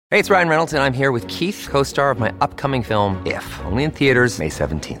Hey, it's Ryan Reynolds, and I'm here with Keith, co-star of my upcoming film, If, only in theaters May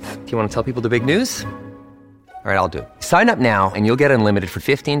 17th. Do you want to tell people the big news? All right, I'll do it. Sign up now and you'll get unlimited for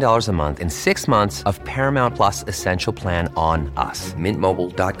 $15 a month and 6 months of Paramount Plus Essential Plan on us.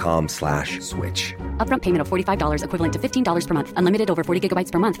 MintMobile.com/switch. Upfront payment of $45 equivalent to $15 per month. Unlimited over 40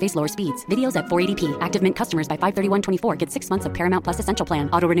 gigabytes per month. Face lower speeds. Videos at 480p. Active Mint customers by 531.24 get 6 months of Paramount Plus Essential Plan.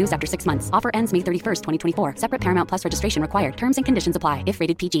 Auto renews after 6 months. Offer ends May 31st, 2024. Separate Paramount Plus registration required. Terms and conditions apply if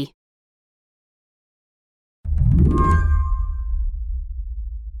rated PG.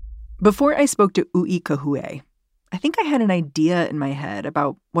 Before I spoke to Ui Kahue, I think I had an idea in my head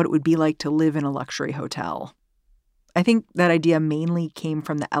about what it would be like to live in a luxury hotel. I think that idea mainly came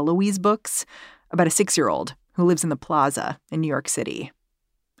from the Eloise books about a 6-year-old who lives in the Plaza in New York City.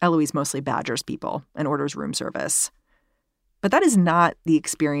 Eloise mostly badgers people and orders room service. But that is not the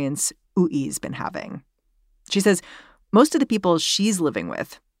experience Ui's been having. She says most of the people she's living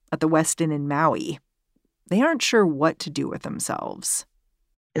with at the West Inn in Maui, they aren't sure what to do with themselves.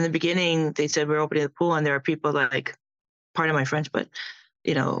 In the beginning, they said we're opening the pool, and there are people like, pardon my French, but,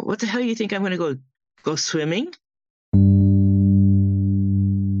 what the hell you think I'm going to go swimming?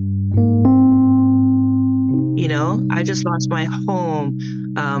 I just lost my home,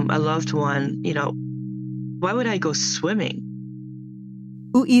 a loved one, why would I go swimming?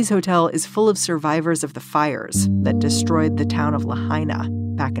 Ui's hotel is full of survivors of the fires that destroyed the town of Lahaina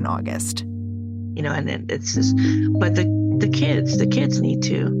back in August. And then it's just, but the kids need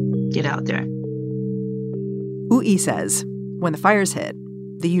to get out there. Ui says when the fires hit,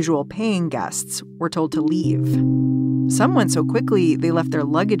 the usual paying guests were told to leave. Some went so quickly they left their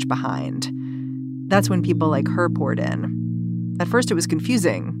luggage behind. That's when people like her poured in. At first it was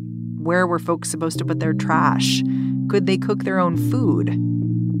confusing. Where were folks supposed to put their trash? Could they cook their own food?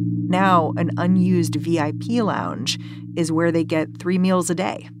 Now an unused VIP lounge is where they get 3 meals a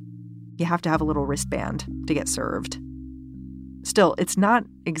day. You have to have a little wristband to get served. Still, it's not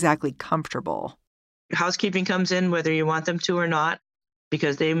exactly comfortable. Housekeeping comes in whether you want them to or not,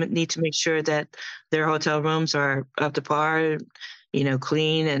 because they need to make sure that their hotel rooms are up to par,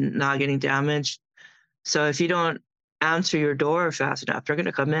 clean and not getting damaged. So if you don't answer your door fast enough, they're going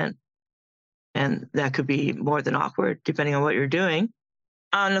to come in. And that could be more than awkward, depending on what you're doing.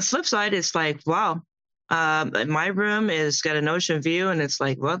 On the flip side, it's like, wow, my room is got an ocean view, and it's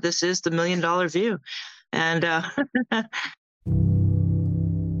like, well, this is the $1 million view. And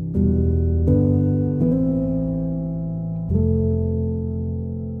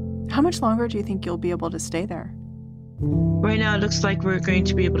How much longer do you think you'll be able to stay there? Right now, it looks like we're going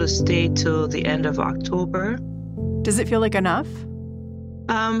to be able to stay till the end of October. Does it feel like enough?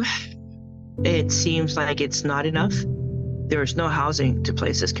 It seems like it's not enough. There is no housing to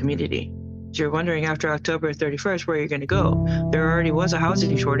place this community. You're wondering after October 31st where you're going to go. There already was a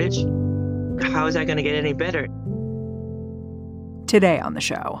housing shortage. How is that going to get any better? Today on the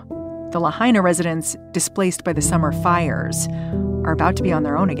show, the Lahaina residents displaced by the summer fires are about to be on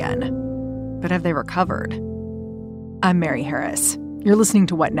their own again. But have they recovered? I'm Mary Harris. You're listening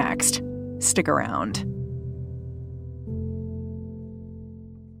to What Next? Stick around.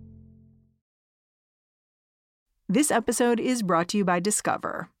 This episode is brought to you by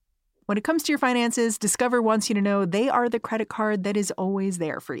Discover. When it comes to your finances, Discover wants you to know they are the credit card that is always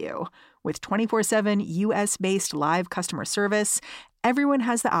there for you. With 24/7 U.S.-based live customer service, everyone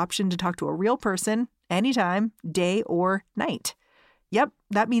has the option to talk to a real person anytime, day or night. Yep,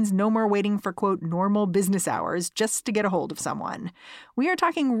 that means no more waiting for, quote, normal business hours just to get a hold of someone. We are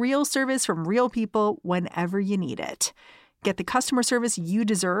talking real service from real people whenever you need it. Get the customer service you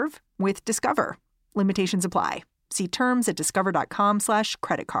deserve with Discover. Limitations apply. See terms at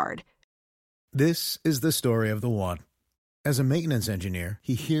discover.com/creditcard. This is the story of the one. As a maintenance engineer,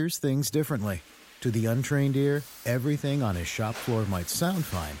 he hears things differently. To the untrained ear, everything on his shop floor might sound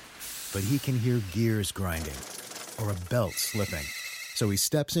fine, but he can hear gears grinding or a belt slipping. So he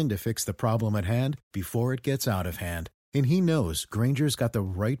steps in to fix the problem at hand before it gets out of hand. And he knows Grainger's got the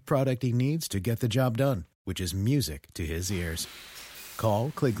right product he needs to get the job done, which is music to his ears.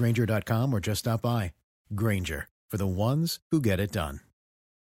 Call, click Grainger.com, or just stop by. Grainger, for the ones who get it done.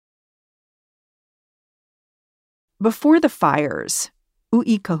 Before the fires,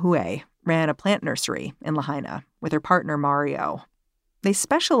 Ui Kahue ran a plant nursery in Lahaina with her partner Mario. They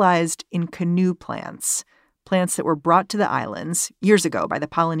specialized in canoe plants that were brought to the islands years ago by the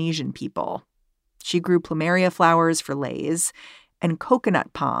Polynesian people. She grew plumeria flowers for leis and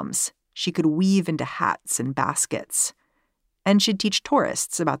coconut palms she could weave into hats and baskets. And she'd teach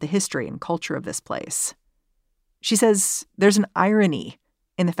tourists about the history and culture of this place. She says there's an irony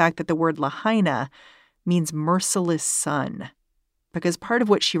in the fact that the word Lahaina means merciless sun. because part of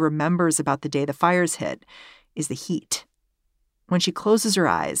what she remembers about the day the fires hit is the heat. When she closes her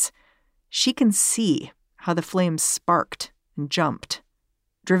eyes, she can see how the flames sparked and jumped,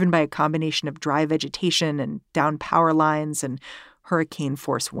 driven by a combination of dry vegetation and downed power lines and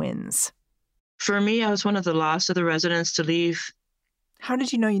hurricane-force winds. For me, I was one of the last of the residents to leave. How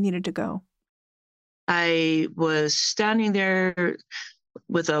did you know you needed to go? I was standing there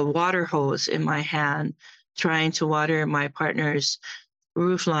with a water hose in my hand, trying to water my partner's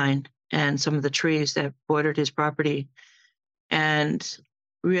roof line and some of the trees that bordered his property, and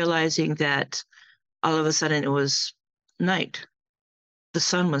realizing that all of a sudden it was night. The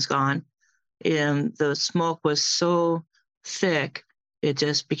sun was gone, and the smoke was so thick, it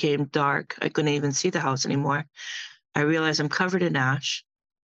just became dark. I couldn't even see the house anymore. I realized I'm covered in ash.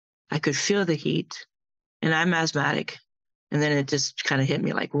 I could feel the heat, and I'm asthmatic. And then it just kind of hit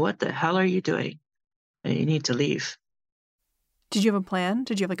me like, what the hell are you doing? You need to leave. Did you have a plan?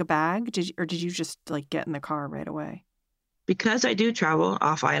 Did you have like a bag? Or did you just like get in the car right away? Because I do travel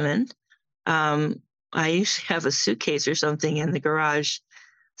off island, I usually have a suitcase or something in the garage.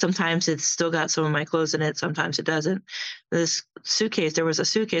 Sometimes it's still got some of my clothes in it. Sometimes it doesn't. There was a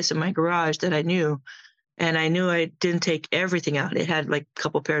suitcase in my garage that I knew, and I knew I didn't take everything out. It had like a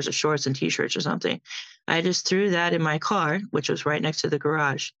couple pairs of shorts and T-shirts or something. I just threw that in my car, which was right next to the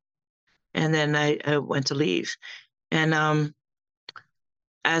garage. And then I went to leave. And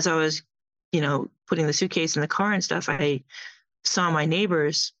as I was, putting the suitcase in the car and stuff, I saw my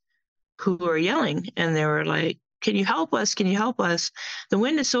neighbors who were yelling, and they were like, can you help us? Can you help us? The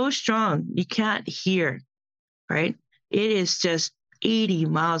wind is so strong, you can't hear, right? It is just 80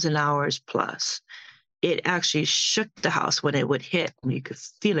 miles an hour plus. It actually shook the house when it would hit. You could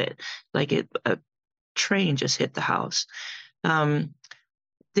feel it like a train just hit the house.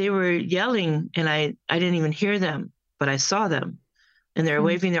 They were yelling, and I didn't even hear them, but I saw them. And they were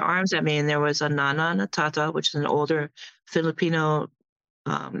waving their arms at me, and there was a nana and a tata, which is an older Filipino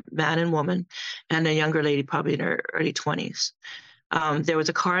man and woman, and a younger lady, probably in her early 20s. There was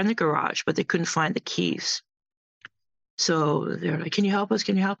a car in the garage, but they couldn't find the keys. So they're like, can you help us?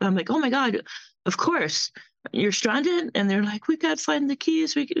 Can you help? I'm like, oh my God, of course. You're stranded? And they're like, we got to find the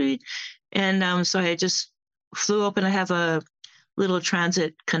keys. And so I just flew up, and I have a little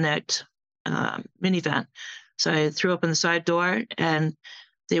Transit Connect minivan. So I threw open the side door, and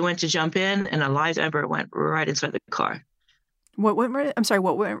they went to jump in, and a live ember went right inside the car. What went right? I'm sorry,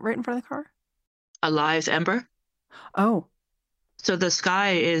 what went right in front of the car? A live ember. Oh. So the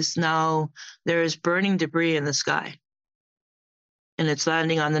sky is now, there is burning debris in the sky. And it's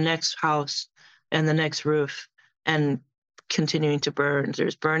landing on the next house and the next roof and continuing to burn.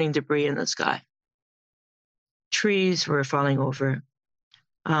 There's burning debris in the sky. Trees were falling over.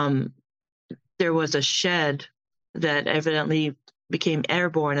 There was a shed that evidently became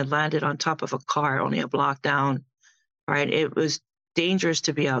airborne and landed on top of a car only a block down. Right? It was dangerous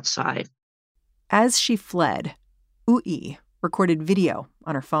to be outside. As she fled, Ui recorded video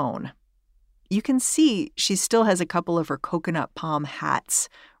on her phone. You can see she still has a couple of her coconut palm hats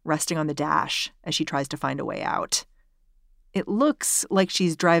resting on the dash as she tries to find a way out. It looks like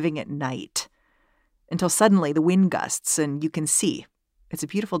she's driving at night until suddenly the wind gusts and you can see it's a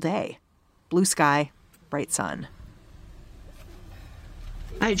beautiful day. Blue sky, bright sun.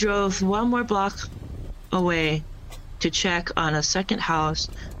 I drove one more block away to check on a second house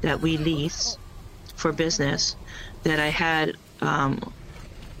that we lease for business that I had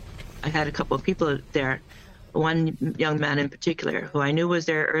a couple of people there, one young man in particular who I knew was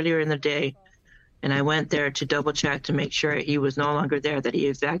there earlier in the day, and I went there to double check to make sure he was no longer there, that he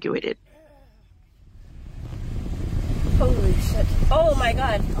evacuated. Holy shit. Oh my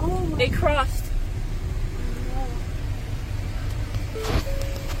God. They crossed.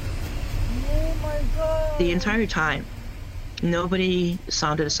 Oh my God. The entire time, nobody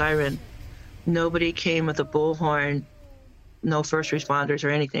sounded a siren. Nobody came with a bullhorn, no first responders or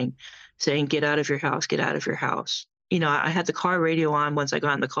anything, saying, get out of your house, get out of your house. I had the car radio on once I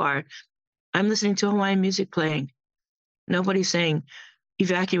got in the car. I'm listening to Hawaiian music playing. Nobody's saying,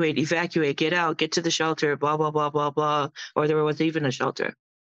 evacuate, evacuate, get out, get to the shelter, blah, blah, blah, blah, blah. Or there wasn't even a shelter.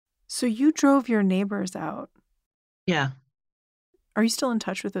 So you drove your neighbors out? Yeah. Are you still in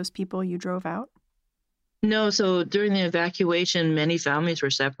touch with those people you drove out? No, so during the evacuation, many families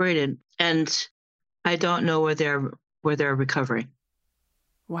were separated, and I don't know where they're recovering.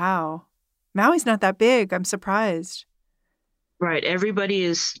 Wow. Maui's not that big. I'm surprised. Right.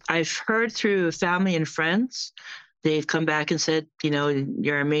 I've heard through family and friends, they've come back and said,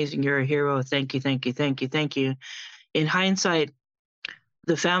 you're amazing, you're a hero, thank you, thank you, thank you, thank you. In hindsight,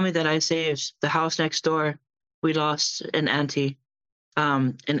 the family that I saved, the house next door, we lost an auntie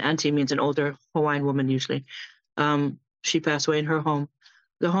An auntie means an older Hawaiian woman usually. She passed away in her home.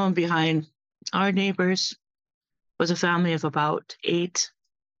 The home behind our neighbors was a family of about 8.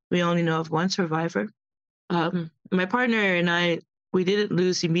 We only know of one survivor. My partner and I, we didn't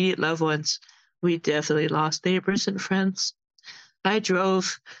lose immediate loved ones. We definitely lost neighbors and friends. I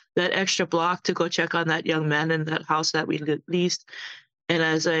drove that extra block to go check on that young man in that house that we leased. And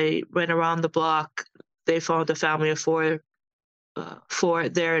as I went around the block, they found a family of 4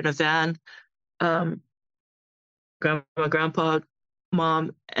 there in a van. Grandma, grandpa,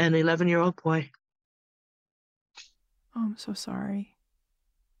 mom, and an 11-year-old boy. Oh, I'm so sorry.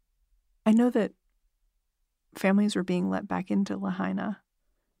 I know that families were being let back into Lahaina.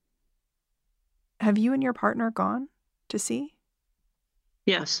 Have you and your partner gone to see?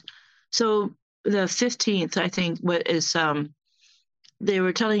 Yes. So the 15th, I think, what is they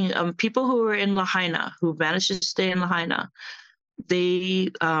were telling people who were in Lahaina, who managed to stay in Lahaina, they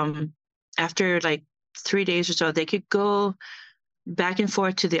after like 3 days or so, they could go back and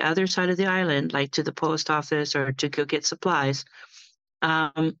forth to the other side of the island, like to the post office or to go get supplies.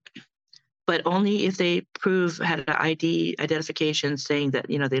 But only if they had an ID identification saying that,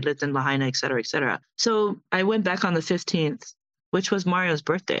 they lived in Lahaina, et cetera, et cetera. So I went back on the 15th, which was Mario's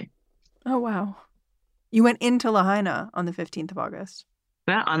birthday. Oh, wow. You went into Lahaina on the 15th of August.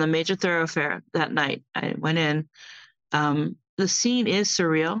 Yeah, on the major thoroughfare that night. I went in. The scene is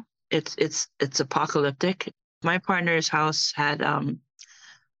surreal. It's apocalyptic. My partner's house had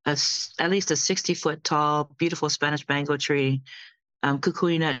at least a 60-foot tall, beautiful Spanish mango tree,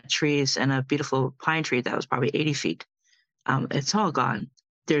 kukui nut trees, and a beautiful pine tree that was probably 80 feet. It's all gone.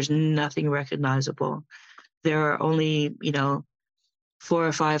 There's nothing recognizable. There are only, 4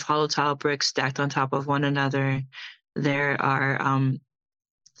 or 5 hollow tile bricks stacked on top of one another. There are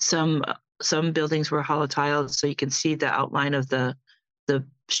some buildings were hollow tiled, so you can see the outline of the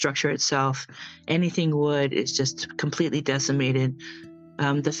structure itself. Anything wood is just completely decimated.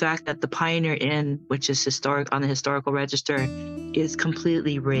 The fact that the Pioneer Inn, which is historic on the historical register, is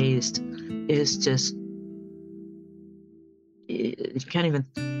completely razed is just you can't even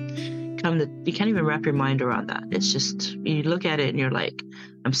wrap your mind around that. It's just, you look at it and you're like,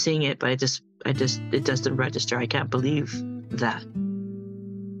 I'm seeing it, but it doesn't register. I can't believe that.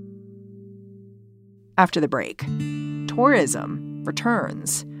 After the break, tourism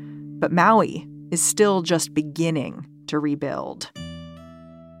returns, but Maui is still just beginning to rebuild.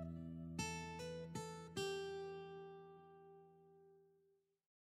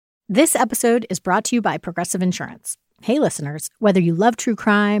 This episode is brought to you by Progressive Insurance. Hey, listeners, whether you love true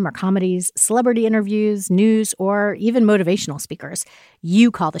crime or comedies, celebrity interviews, news, or even motivational speakers,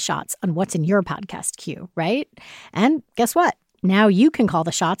 you call the shots on what's in your podcast queue, right? And guess what? Now you can call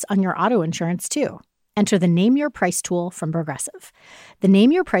the shots on your auto insurance, too. Enter the Name Your Price tool from Progressive. The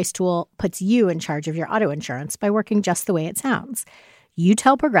Name Your Price tool puts you in charge of your auto insurance by working just the way it sounds. You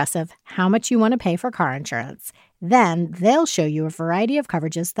tell Progressive how much you want to pay for car insurance. Then they'll show you a variety of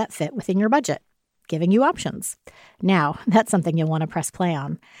coverages that fit within your budget, giving you options. Now, that's something you'll want to press play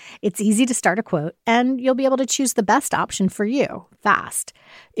on. It's easy to start a quote, and you'll be able to choose the best option for you fast.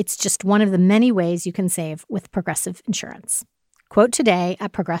 It's just one of the many ways you can save with Progressive Insurance. Quote today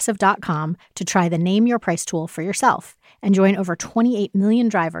at Progressive.com to try the Name Your Price tool for yourself and join over 28 million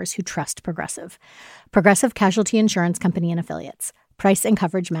drivers who trust Progressive. Progressive Casualty Insurance Company and Affiliates. Price and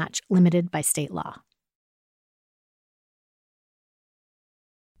coverage match limited by state law.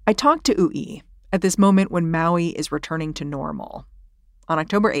 I talked to Ui at this moment when Maui is returning to normal. On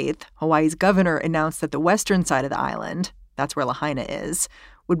October 8th, Hawaii's governor announced that the western side of the island, that's where Lahaina is,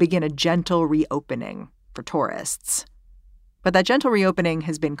 would begin a gentle reopening for tourists. But that gentle reopening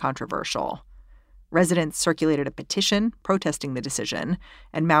has been controversial. Residents circulated a petition protesting the decision,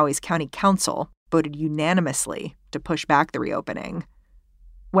 and Maui's county council voted unanimously to push back the reopening.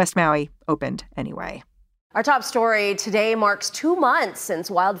 West Maui opened anyway. Our top story today marks 2 months since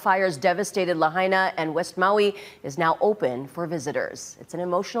wildfires devastated Lahaina, and West Maui is now open for visitors. It's an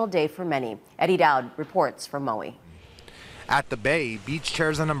emotional day for many. Eddie Dowd reports from Maui. At the bay, beach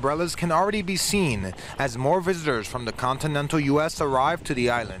chairs and umbrellas can already be seen as more visitors from the continental U.S. arrive to the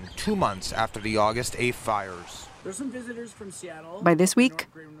island 2 months after the August 8th fires. There's some visitors from Seattle. By this week,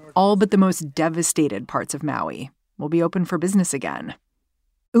 all but the most devastated parts of Maui will be open for business again.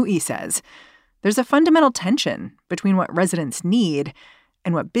 Ui says there's a fundamental tension between what residents need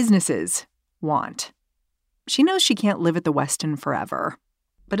and what businesses want. She knows she can't live at the Westin forever,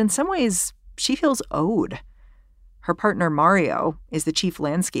 but in some ways, she feels owed. Her partner, Mario, is the chief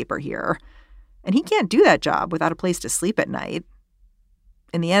landscaper here, and he can't do that job without a place to sleep at night.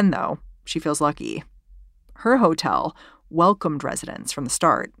 In the end, though, she feels lucky. Her hotel welcomed residents from the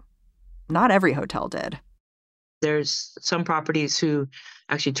start. Not every hotel did. There's some properties who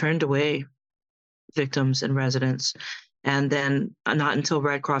actually turned away victims and residents. And then not until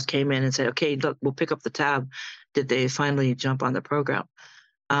Red Cross came in and said, okay, look, we'll pick up the tab, did they finally jump on the program.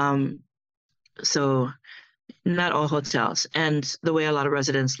 So not all hotels. And the way a lot of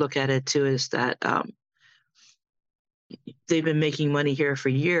residents look at it too is that they've been making money here for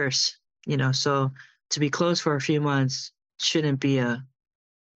years, so to be closed for a few months shouldn't be an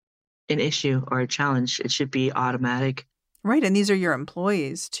issue or a challenge. It should be automatic. Right. And these are your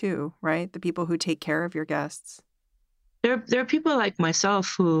employees too, right? The people who take care of your guests. There are people like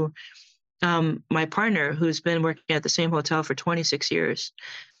myself who, my partner, who's been working at the same hotel for 26 years.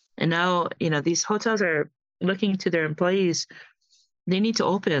 And now, these hotels are looking to their employees. They need to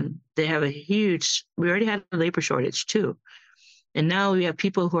open. They have we already had a labor shortage too. And now we have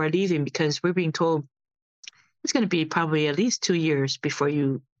people who are leaving because we're being told it's going to be probably at least 2 years before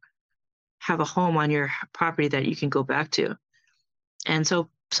you have a home on your property that you can go back to. And so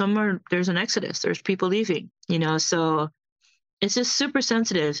there's an exodus. There's people leaving, so it's just super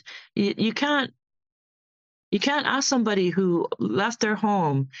sensitive. You can't ask somebody who left their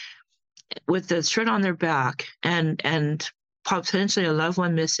home with the shirt on their back and potentially a loved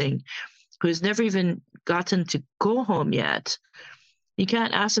one missing, who's never even gotten to go home yet. You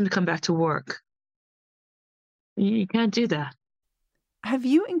can't ask them to come back to work. You can't do that. Have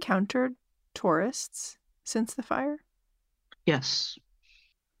you encountered tourists since the fire? Yes.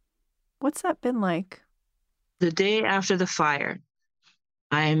 What's that been like? The day after the fire,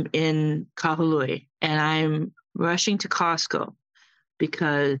 I'm in Kahului and I'm rushing to Costco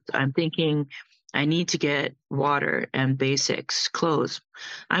because I'm thinking I need to get water and basics, clothes.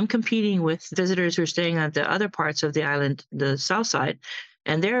 I'm competing with visitors who are staying on the other parts of the island, the south side,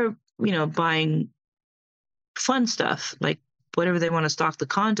 and they're, buying fun stuff, like whatever they want to stock the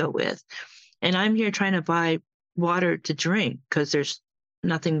condo with. And I'm here trying to buy water to drink because there's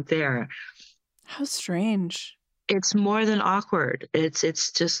nothing there. How strange. It's more than awkward.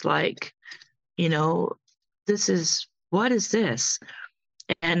 It's just like, what is this?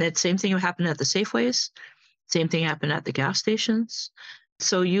 And the same thing happened at the Safeways. Same thing happened at the gas stations.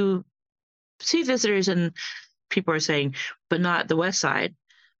 So you see visitors and people are saying, but not the west side.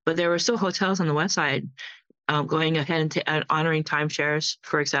 But there were still hotels on the west side going ahead and honoring timeshares,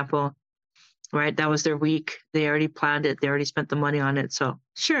 for example. Right? That was their week. They already planned it. They already spent the money on it. So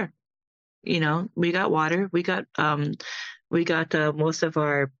sure, we got water. We got most of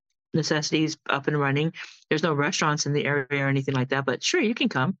our necessities up and running. There's no restaurants in the area or anything like that, but sure, you can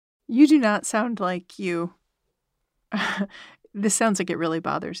come. You do not sound like you. This sounds like it really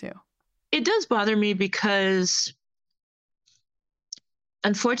bothers you. It does bother me because,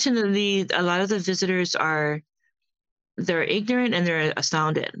 unfortunately, a lot of the visitors they're ignorant and they're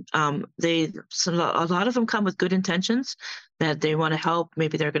astounded. A lot of them come with good intentions that they want to help.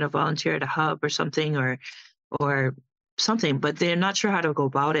 Maybe they're going to volunteer at a hub or something or something, but they're not sure how to go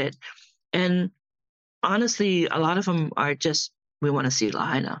about it. And honestly, a lot of them are just, we want to see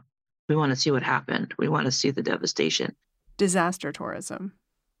Lahaina. We want to see what happened. We want to see the devastation. Disaster tourism.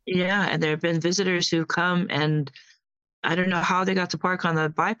 Yeah, and there have been visitors who come and I don't know how they got to park on the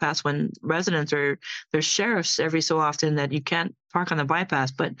bypass when there's sheriffs every so often that you can't park on the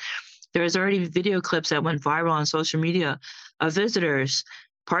bypass, but there's already video clips that went viral on social media of visitors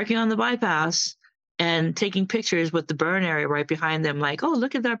parking on the bypass and taking pictures with the burn area right behind them, like, oh,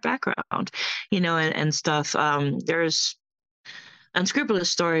 look at that background, and stuff. There's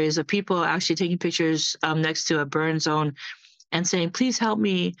unscrupulous stories of people actually taking pictures next to a burn zone and saying, please help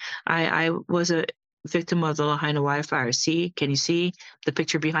me. I was a victim of the Lahaina wildfire. Can you see the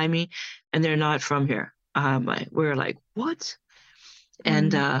picture behind me? And they're not from here. We're like, what?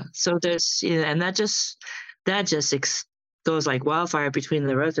 And so there's, and that just goes like wildfire between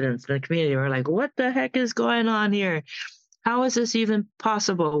the residents and the community. We're like, what the heck is going on here? How is this even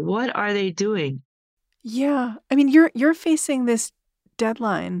possible? What are they doing? Yeah. I mean, you're facing this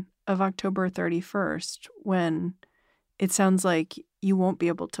deadline of October 31st when it sounds like you won't be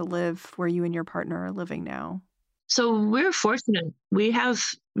able to live where you and your partner are living now. So we're fortunate. We have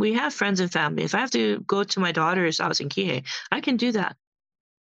friends and family. If I have to go to my daughter's house in Kihei, I can do that.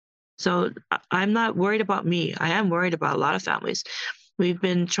 So I'm not worried about me. I am worried about a lot of families. We've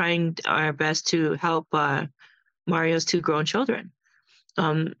been trying our best to help Mario's 2 grown children.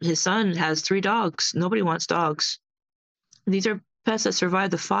 His son has 3 dogs. Nobody wants dogs. These are pets that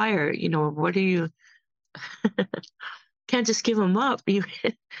survived the fire. What do you... Can't just give them up.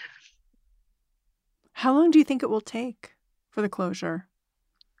 How long do you think it will take for the closure?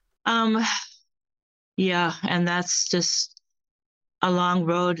 Yeah, and that's just a long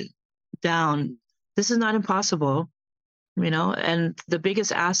road down. This is not impossible, and the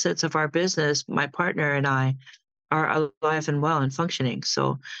biggest assets of our business, my partner and I, are alive and well and functioning.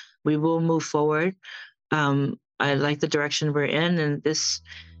 So we will move forward. I like the direction we're in, and this,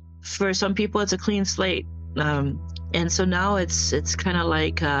 for some people, it's a clean slate. And so now it's kind of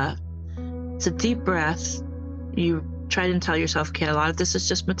like it's a deep breath. You try to tell yourself, okay, a lot of this is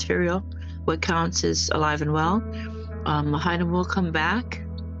just material. What counts is alive and well. Lahaina will come back.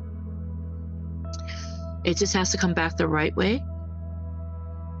 It just has to come back the right way.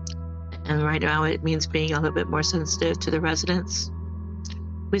 And right now it means being a little bit more sensitive to the residents.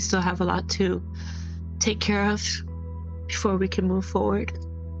 We still have a lot to take care of before we can move forward.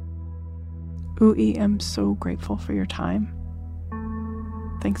 Ui, I'm so grateful for your time.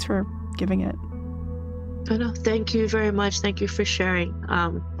 Thanks for giving it. No, thank you very much. Thank you for sharing.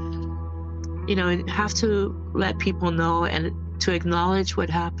 Have to let people know, and to acknowledge what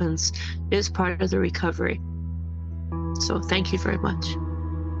happens is part of the recovery. So thank you very much.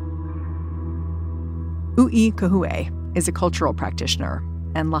 Ui Kahue is a cultural practitioner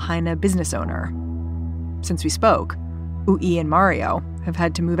and Lahaina business owner. Since we spoke, Ui and Mario have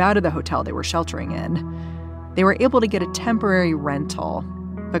had to move out of the hotel they were sheltering in. They were able to get a temporary rental,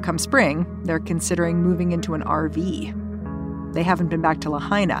 but come spring, they're considering moving into an RV. They haven't been back to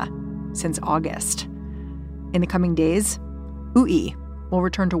Lahaina since August. In the coming days, Ui will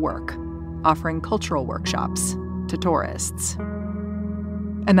return to work, offering cultural workshops to tourists.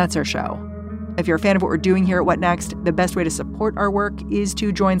 And that's our show. If you're a fan of what we're doing here at What Next, the best way to support our work is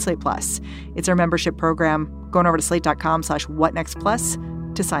to join Slate Plus. It's our membership program. Going over to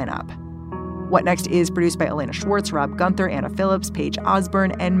slate.com/whatnextplus to sign up. What Next is produced by Elena Schwartz, Rob Gunther, Anna Phillips, Paige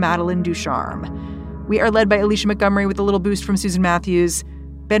Osborne, and Madeline Ducharme. We are led by Alicia Montgomery with a little boost from Susan Matthews.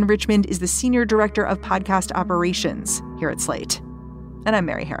 Ben Richmond is the Senior Director of Podcast Operations here at Slate. And I'm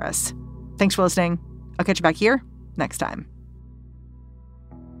Mary Harris. Thanks for listening. I'll catch you back here next time.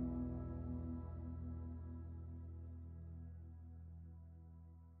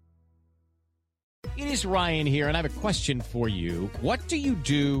 It is Ryan here, and I have a question for you. What do you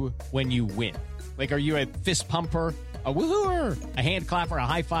do when you win? Like, are you a fist pumper, a woohooer, a hand clapper, a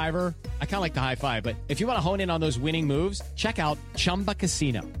high fiver? I kind of like the high five, but if you want to hone in on those winning moves, check out Chumba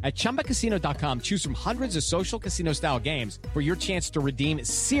Casino. At ChumbaCasino.com, choose from hundreds of social casino-style games for your chance to redeem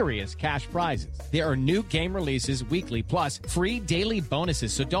serious cash prizes. There are new game releases weekly, plus free daily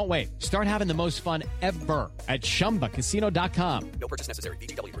bonuses. So don't wait. Start having the most fun ever at ChumbaCasino.com. No purchase necessary.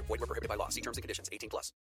 VGW Group. Void where prohibited by law. See terms and conditions. 18+.